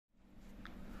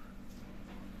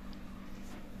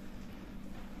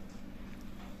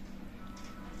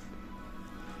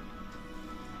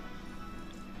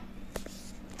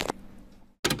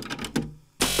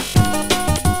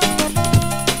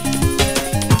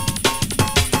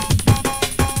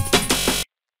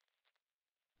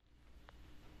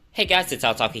Hey guys, it's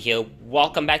TheTechOtaku here.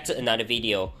 Welcome back to another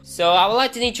video. So I would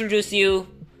like to introduce you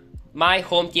my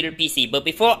home theater PC, but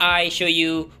before I show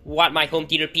you what my home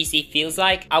theater PC feels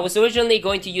like, I was originally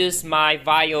going to use my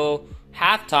Vaio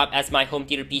Halftop as my home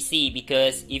theater PC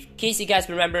because in case you guys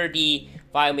remember the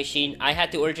Vaio machine, I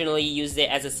had to originally use it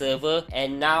as a server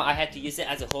and now I had to use it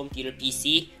as a home theater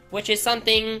PC, which is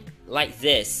something like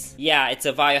this. Yeah, it's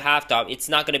a Vaio Halftop. It's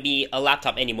not gonna be a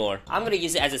laptop anymore. I'm gonna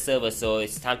use it as a server, so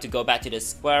it's time to go back to the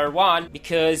square one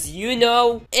because you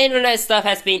know, internet stuff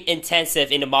has been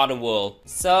intensive in the modern world.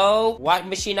 So, what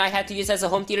machine I had to use as a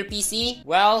home theater PC?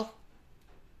 Well,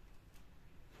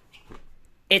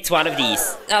 it's one of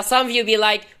these. Now some of you be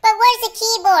like, but where's the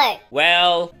keyboard?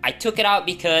 Well, I took it out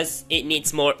because it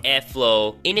needs more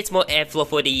airflow. It needs more airflow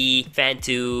for the fan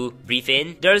to breathe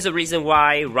in. There's a reason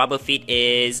why rubber feet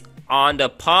is on the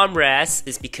palm rest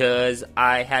is because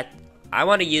I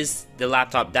want to use the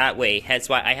laptop that way. Hence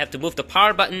why I have to move the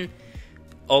power button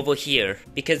over here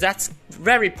because that's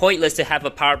very pointless to have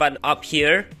a power button up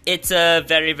here. It's a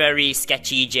very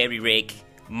sketchy jerry rig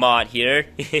mod here.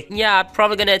 Yeah, I'm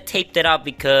probably gonna tape that up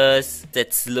because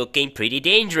it's looking pretty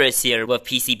dangerous here with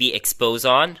PCB exposed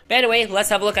on. But anyway, let's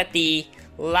have a look at the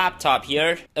laptop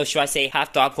here. Or should I say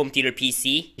Halftop home theater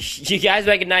PC. You guys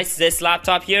recognize this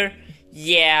laptop here?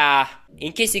 Yeah.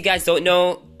 In case you guys don't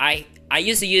know, I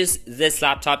used to use this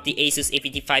laptop, the Asus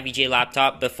A55VJ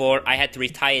laptop, before I had to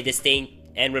retire this thing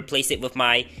and replace it with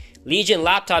my Legion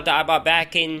laptop that I bought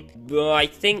back in, I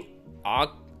think,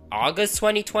 August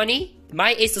 2020?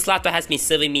 My Asus laptop has been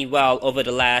serving me well over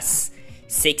the last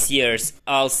 6 years.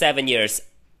 Oh, 7 years.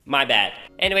 My bad.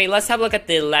 Anyway, let's have a look at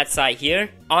the left side here.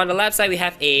 On the left side, we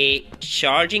have a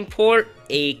charging port,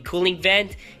 a cooling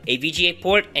vent, a VGA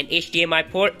port, an HDMI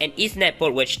port, an Ethernet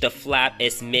port, which the flap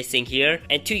is missing here,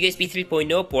 and two USB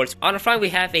 3.0 ports. On the front, we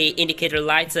have a indicator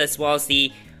lights as well as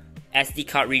the SD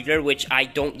card reader, which I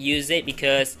don't use it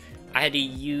because I had to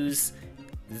use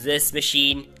this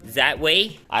machine that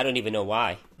way. I don't even know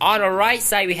why. On the right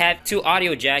side, we have two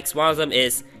audio jacks. One of them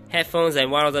is headphones and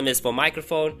one of them is for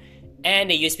microphone,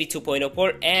 and a USB 2.0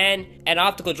 port and an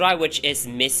optical drive which is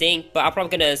missing, but I'm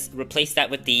probably gonna replace that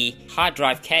with the hard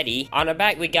drive caddy. On the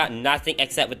back, we got nothing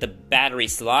except with the battery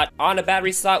slot. On the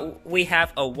battery slot, we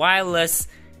have a wireless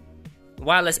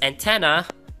antenna,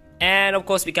 and of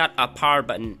course we got a power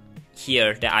button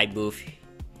here that I move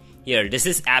here. This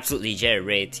is absolutely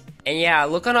jerry-rigged. And yeah,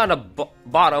 looking on the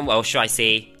bottom, or should I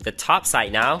say the top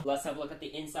side now. Let's have a look at the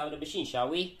inside of the machine, shall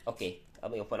we? Okay,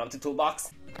 let me open up the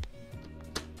toolbox.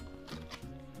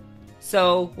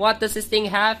 So, what does this thing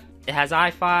have? It has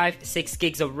i5, 6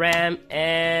 gigs of RAM,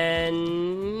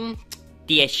 and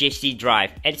the HGST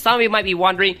drive. And some of you might be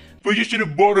wondering, but you should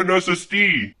have bought an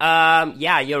SSD.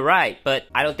 Yeah, you're right, but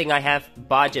I don't think I have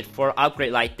budget for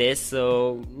upgrade like this,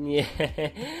 so yeah.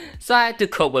 So I had to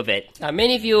cope with it.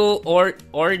 Many of you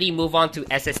already move on to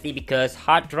SSD because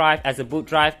hard drive as a boot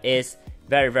drive is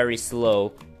very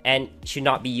slow and should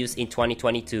not be used in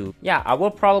 2022. Yeah, I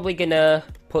will probably gonna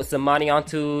put some money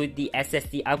onto the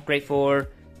SSD upgrade for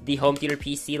the home theater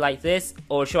PC like this,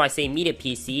 or should I say media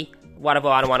PC, whatever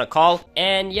I want to call.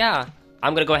 And yeah,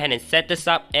 I'm gonna go ahead and set this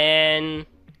up and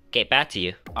get back to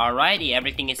you. Alrighty,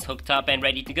 everything is hooked up and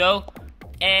ready to go.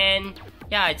 And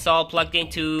yeah, it's all plugged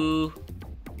into,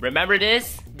 remember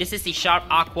this? This is the Sharp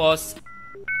Aquos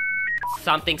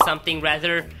something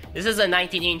rather. This is a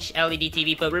 19-inch LED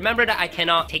TV, but remember that I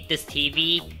cannot take this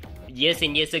TV years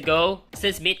and years ago.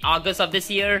 Since mid-August of this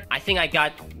year, I think I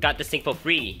got this thing for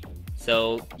free.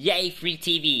 So yay, free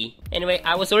TV. Anyway,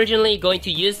 I was originally going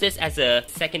to use this as a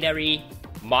secondary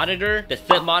monitor, the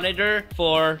third monitor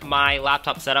for my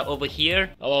laptop setup over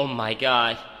here. Oh my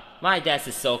god, my desk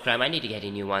is so cramped. I need to get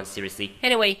a new one, seriously.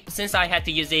 Anyway, since I had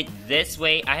to use it this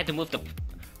way, I had to move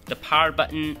the power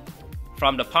button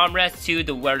from the palm rest to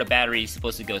where the battery is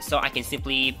supposed to go, so I can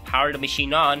simply power the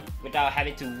machine on without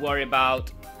having to worry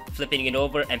about flipping it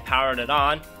over and powering it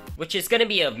on, which is gonna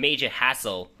be a major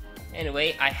hassle.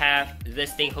 Anyway, I have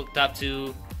this thing hooked up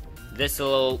to this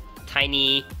little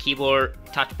tiny keyboard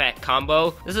touchpad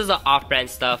combo. This is an off-brand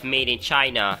stuff made in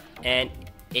China, and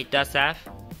it does have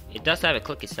a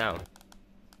clicky sound,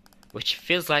 which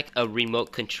feels like a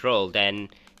remote control than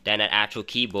an actual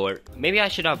keyboard. Maybe I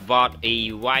should have bought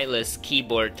a wireless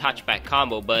keyboard touchpad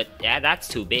combo, but yeah, that's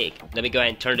too big. Let me go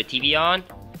ahead and turn the TV on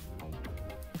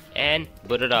and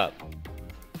boot it up.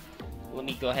 Let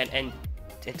me go ahead and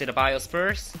into the BIOS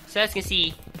first. So as you can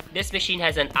see, this machine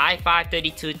has an i5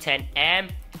 3210M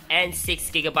and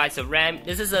 6 gigabytes of RAM.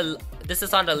 This is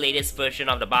on the latest version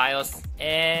of the BIOS,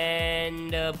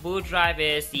 and the boot drive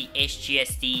is the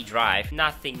HGST drive.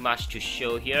 Nothing much to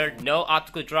show here. No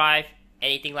optical drive,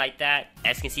 anything like that.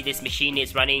 As you can see, this machine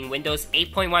is running Windows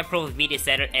 8.1 Pro with Media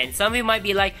Center, and some of you might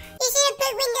be like, you should have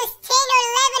put Windows 10 or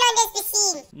 11 on this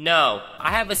machine. no,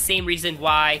 I have the same reason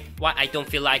why I don't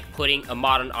feel like putting a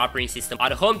modern operating system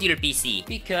on a home theater PC.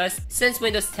 Because since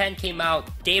Windows 10 came out,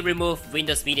 they removed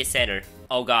Windows Media Center.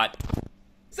 Oh god.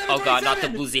 Oh god, not the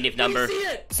blue Zenith number.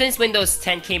 Since Windows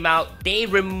 10 came out, they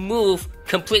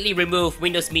completely removed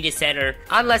Windows Media Center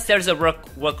unless there's a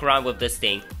workaround with this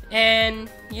thing. And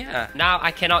yeah, now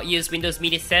I cannot use Windows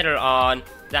Media Center on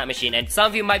that machine. And some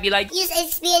of you might be like, use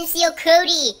XBNCO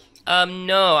Cody.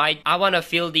 No, I want to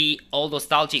feel the old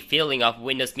nostalgic feeling of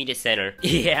Windows Media Center.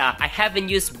 Yeah, I haven't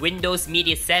used Windows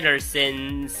Media Center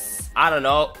since, I don't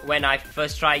know, when I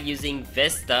first tried using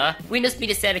Vista. Windows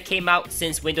Media Center came out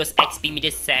since Windows XP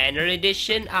Media Center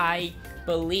Edition, I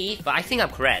believe. But I think I'm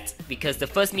correct, because the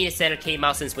first Media Center came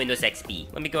out since Windows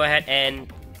XP. Let me go ahead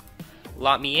and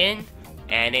log me in,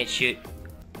 and it should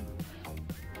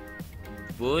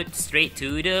boot straight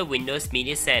to the Windows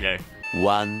Media Center.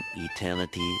 One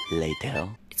eternity later.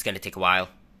 It's gonna take a while.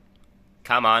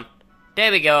 Come on.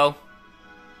 There we go.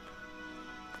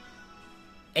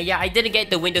 And yeah, I didn't get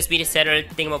the Windows Media Center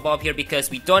thingamabob here because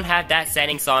we don't have that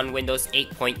settings on Windows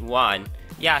 8.1.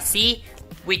 Yeah, see?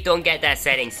 We don't get that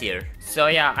settings here. So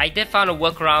yeah, I did find a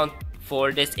workaround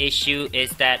for this issue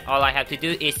is that all I have to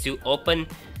do is to open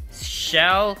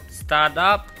Shell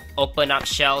Startup, open up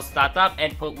Shell Startup,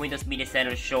 and put Windows Media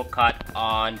Center shortcut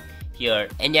on here.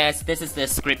 And yes, this is the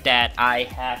script that I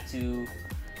have to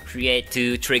create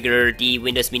to trigger the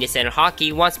Windows Media Center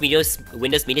hotkey once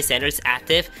Windows Media Center is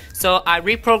active. So I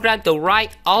reprogrammed the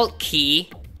right Alt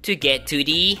key to get to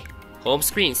the home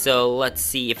screen. So let's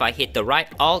see if I hit the right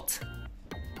Alt.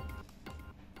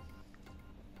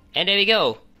 And there we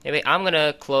go. Anyway, I'm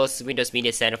gonna close Windows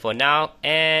Media Center for now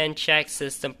and check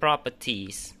system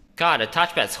properties. God, the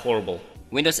touchpad's horrible.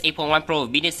 Windows 8.1 Pro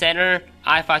Media Center,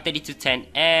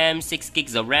 i5-3210M, 6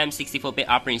 gigs of RAM, 64-bit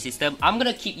operating system. I'm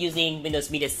gonna keep using Windows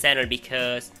Media Center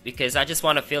because I just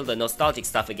want to feel the nostalgic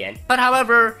stuff again. But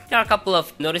however, there are a couple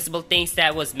of noticeable things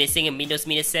that was missing in Windows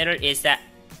Media Center is that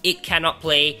it cannot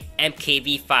play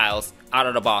MKV files out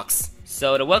of the box.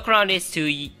 So the workaround is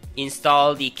to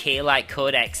install the K-Lite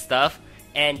codec stuff,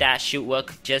 and that should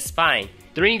work just fine.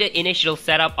 During the initial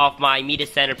setup of my Media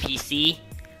Center PC,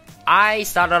 I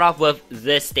started off with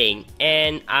this thing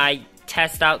and I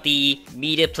test out the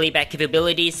media playback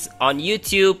capabilities on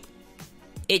YouTube.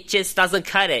 It just doesn't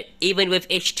cut it, even with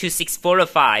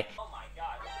H.26405. Oh my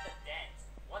god, look at the dent.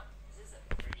 What? This is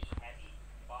a pretty heavy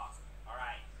box.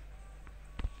 Alright.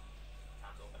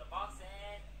 Time to open the box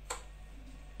and...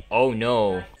 oh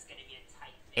no.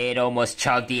 It almost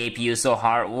chugged the APU so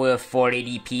hard with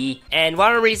 480p. And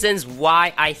one of the reasons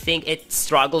why I think it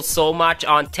struggles so much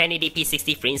on 1080p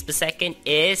 60 frames per second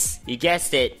is, you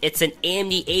guessed it, it's an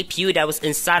AMD APU that was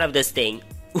inside of this thing.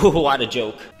 What a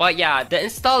joke. But yeah, the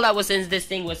install that was in this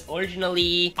thing was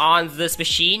originally on this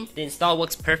machine. The install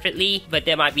works perfectly, but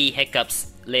there might be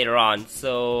hiccups later on.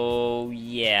 So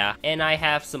yeah. And I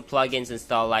have some plugins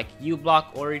installed like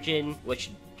uBlock Origin,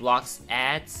 which blocks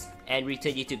ads, and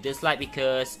return YouTube dislike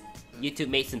because YouTube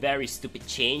made some very stupid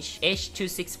change.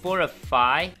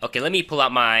 H.26405. Okay, let me pull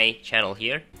out my channel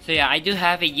here. So yeah, I do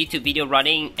have a YouTube video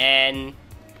running and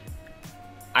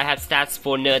I have stats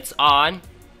for nerds on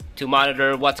to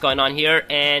monitor what's going on here,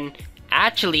 and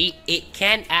actually it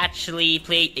can actually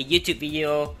play a YouTube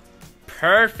video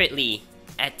perfectly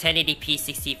at 1080p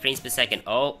 60 frames per second.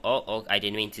 Oh, I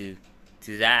didn't mean to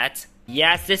do that.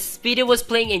 Yes, this video was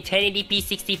playing in 1080p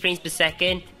 60 frames per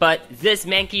second, but this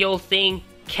manky old thing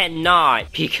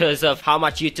cannot because of how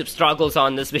much YouTube struggles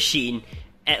on this machine,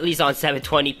 at least on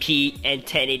 720p and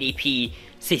 1080p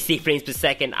 60 frames per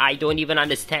second. I don't even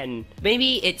understand.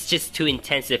 Maybe it's just too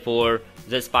intensive for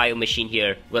this Vaio machine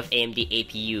here with AMD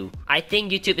APU. I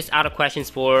think YouTube is out of questions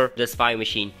for this Vaio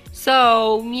machine.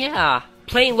 So yeah,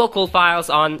 playing local files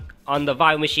on the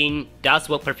Vaio machine does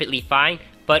work perfectly fine,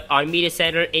 but on Media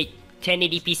Center,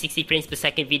 1080p 60 frames per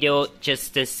second video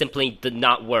just simply did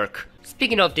not work.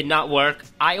 Speaking of did not work,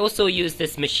 I also use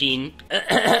this machine.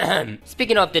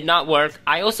 Speaking of did not work,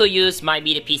 I also use my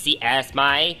Media PC as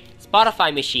my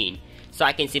Spotify machine. So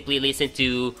I can simply listen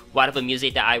to whatever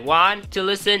music that I want to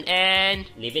listen and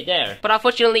leave it there. But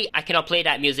unfortunately, I cannot play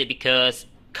that music because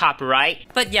copyright.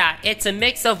 But yeah, it's a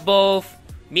mix of both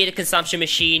media consumption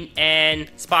machine and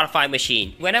Spotify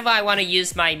machine. Whenever I want to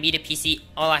use my Media PC,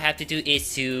 all I have to do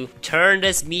is to turn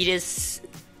this Media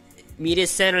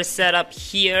Center setup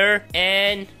here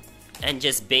and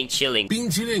just Bing chilling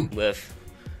with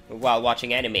while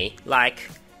watching anime, like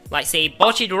say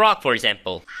Bocchi the Rock, for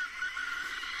example.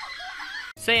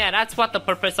 So yeah, that's what the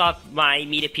purpose of my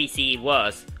Media PC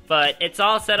was. But it's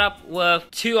all set up with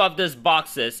 2 of these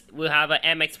boxes. We'll have an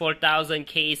MX4000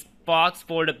 case box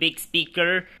for the big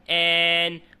speaker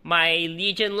and my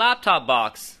Legion laptop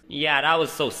box. Yeah, that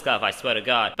was so scuffed, I swear to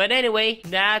God. But anyway,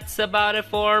 that's about it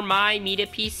for my Media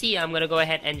PC. I'm gonna go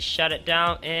ahead and shut it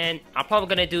down, and I'm probably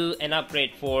gonna do an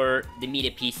upgrade for the Media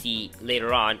PC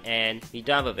later on and be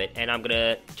done with it. And I'm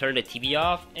gonna turn the TV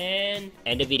off and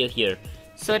end the video here.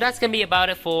 So that's gonna be about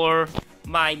it for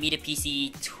my Media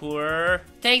PC tour.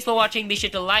 Thanks for watching. Be sure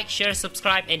to like, share,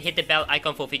 subscribe, and hit the bell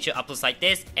icon for future uploads like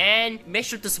this. And make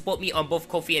sure to support me on both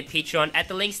Ko-fi and Patreon at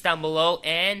the links down below.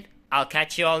 And I'll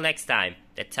catch you all next time.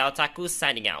 TheTechOtaku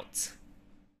signing out.